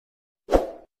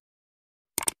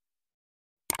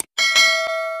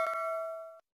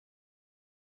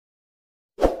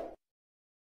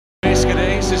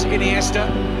is Iniesta.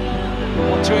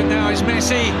 On to it now is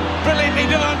Messi. Brilliantly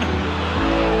done.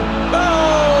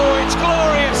 Oh, it's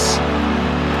glorious.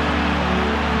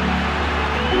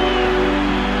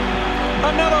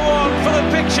 Another one for the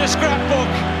picture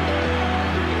scrapbook.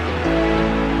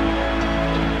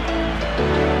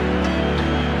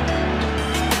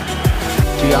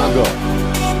 Thiago.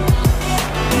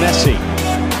 Messi.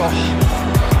 Oh.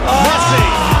 Messi!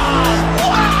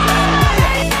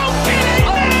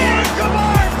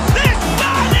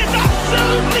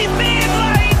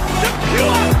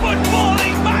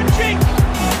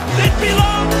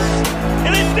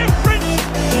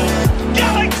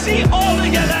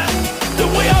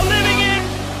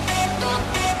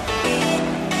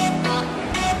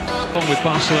 With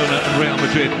Barcelona and Real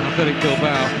Madrid, Athletic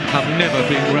Bilbao have never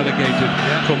been relegated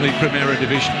from the Primera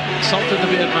Division. Something to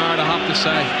be admired, I have to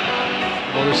say.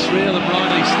 Well, there's three of them,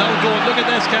 Riley. Still going. Look at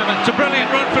this, Kevin. It's a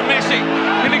brilliant run from Messi.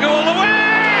 Can he go all the way?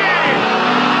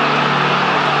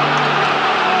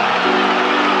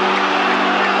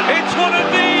 It's one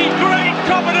of the great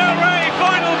Copa del Rey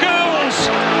final goals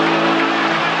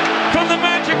from the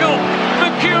magical,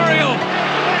 mercurial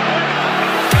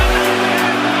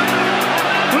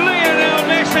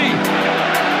Messi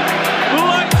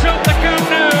lights up the Camp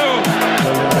Nou.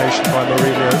 Elimination by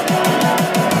Mourinho.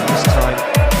 This time,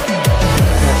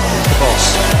 he's the boss.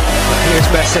 And here's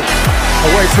Messi.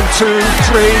 Away from 2,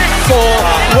 3, 4.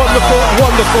 Wonderful,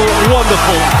 wonderful,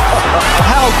 wonderful.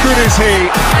 How good is he?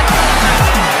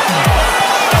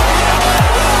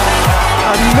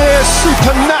 A near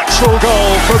supernatural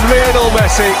goal from Lionel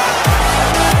Messi.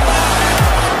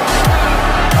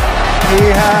 He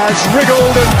has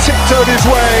wriggled and tiptoed his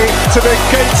way to the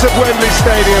gates of Wembley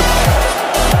Stadium.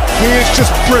 He is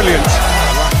just brilliant.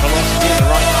 Velocity at the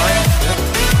right time.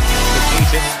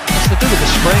 What's to do with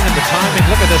the spring and the timing?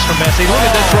 Look at this from Messi. Look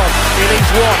at this run. He needs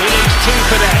 1, he needs 2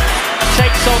 for that.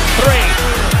 Takes on 3,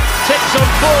 tips on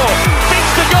 4,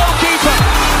 beats the goalkeeper.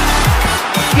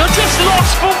 You're just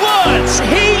lost for words.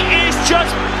 He is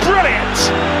just brilliant.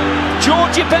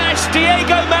 Georgie Best,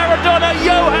 Diego Maradona,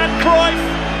 Johan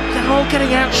Cruyff. They're all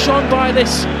getting outshone by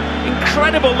this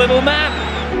incredible little man.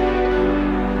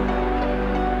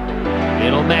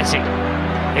 Little Messi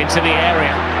into the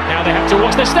area. Now they have to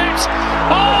watch the steps.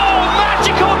 Oh,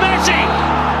 magical Messi!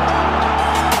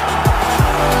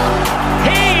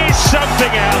 He is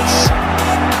something else.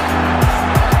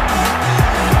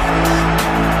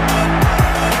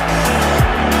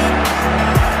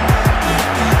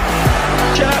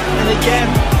 And again,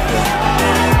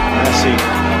 Messi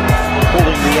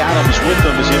pulling the atoms with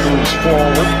him as he moves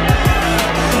forward.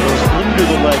 Goes under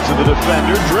the legs of the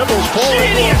defender, dribbles forward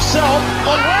to himself,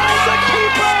 around the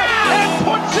keeper, and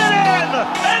puts it in!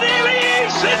 And here he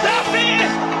is,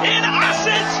 in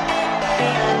assets!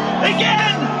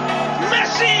 Again,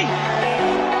 Messi!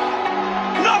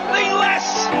 Nothing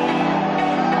less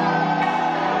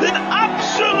than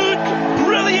absolute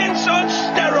brilliance on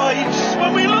steroids.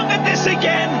 When we look at this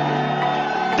again,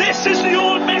 this is the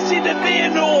old Messi that they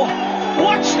know.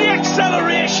 Watch the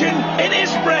acceleration, it is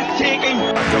breathtaking.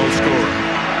 A goal scorer.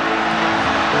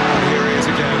 And here he is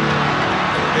again.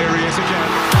 Here he is again.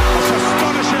 It's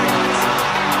astonishing.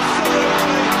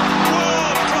 Absolutely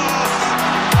world class.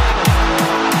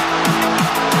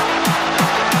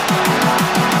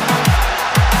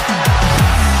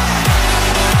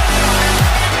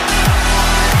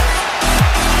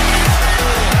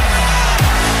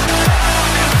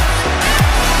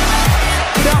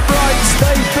 Upright,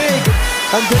 stay big,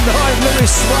 and denied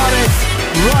Luis Suarez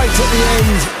right at the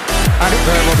end. And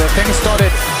well, the thing started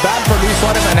bad for Luis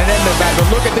Suarez and it ended bad. But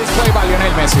look at this play by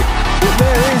Lionel Messi. But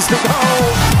there is the goal.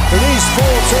 It is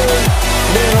 4-2.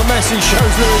 Lionel Messi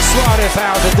shows Luis Suarez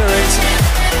how to do it.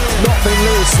 Not been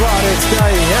Luis Suarez's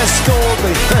day. He has scored,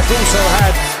 but he has also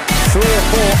had 3 or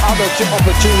 4 other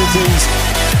opportunities.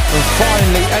 And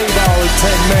finally, 8 out of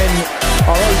 10 men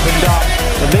are opened up.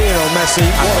 And Lionel Messi,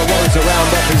 what a woes around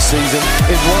up his season.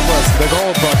 It was the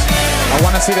goal, but I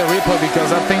want to see the replay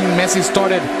because I think Messi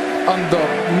started on the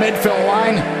midfield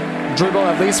line, dribbled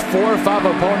at least 4 or 5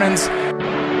 opponents.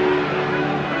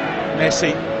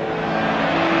 Messi.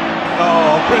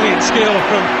 Oh, brilliant skill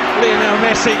from Lionel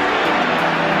Messi.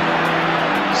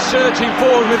 Surging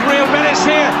forward with real menace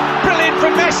here. Brilliant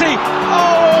from Messi.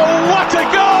 Oh, what a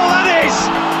goal that is!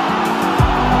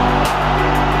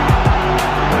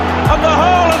 And the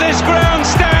whole of this ground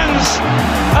stands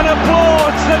and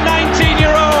applauds the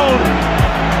 19-year-old.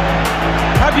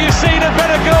 Have you seen a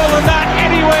better goal than that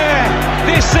anywhere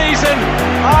this season?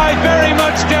 I very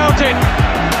much doubt it.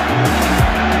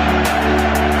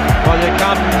 Well, you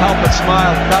can't help but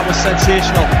smile. That was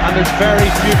sensational, and there's very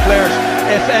few players,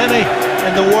 if any,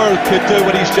 in the world could do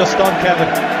what he's just done, Kevin.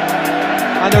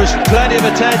 And there's plenty of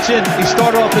attention. He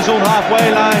started off his own halfway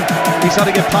line. He's had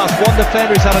to get past one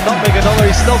defender. He's had to nutmeg another.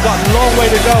 He's still got a long way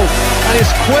to go. And his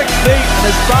quick feet and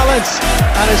his balance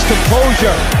and his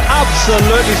composure,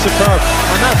 absolutely superb.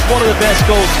 And that's one of the best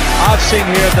goals I've seen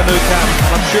here at the Nou Camp.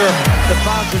 And I'm sure the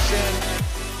fans are saying...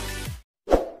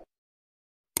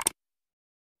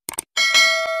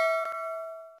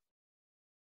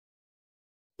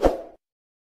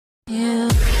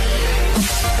 Yeah.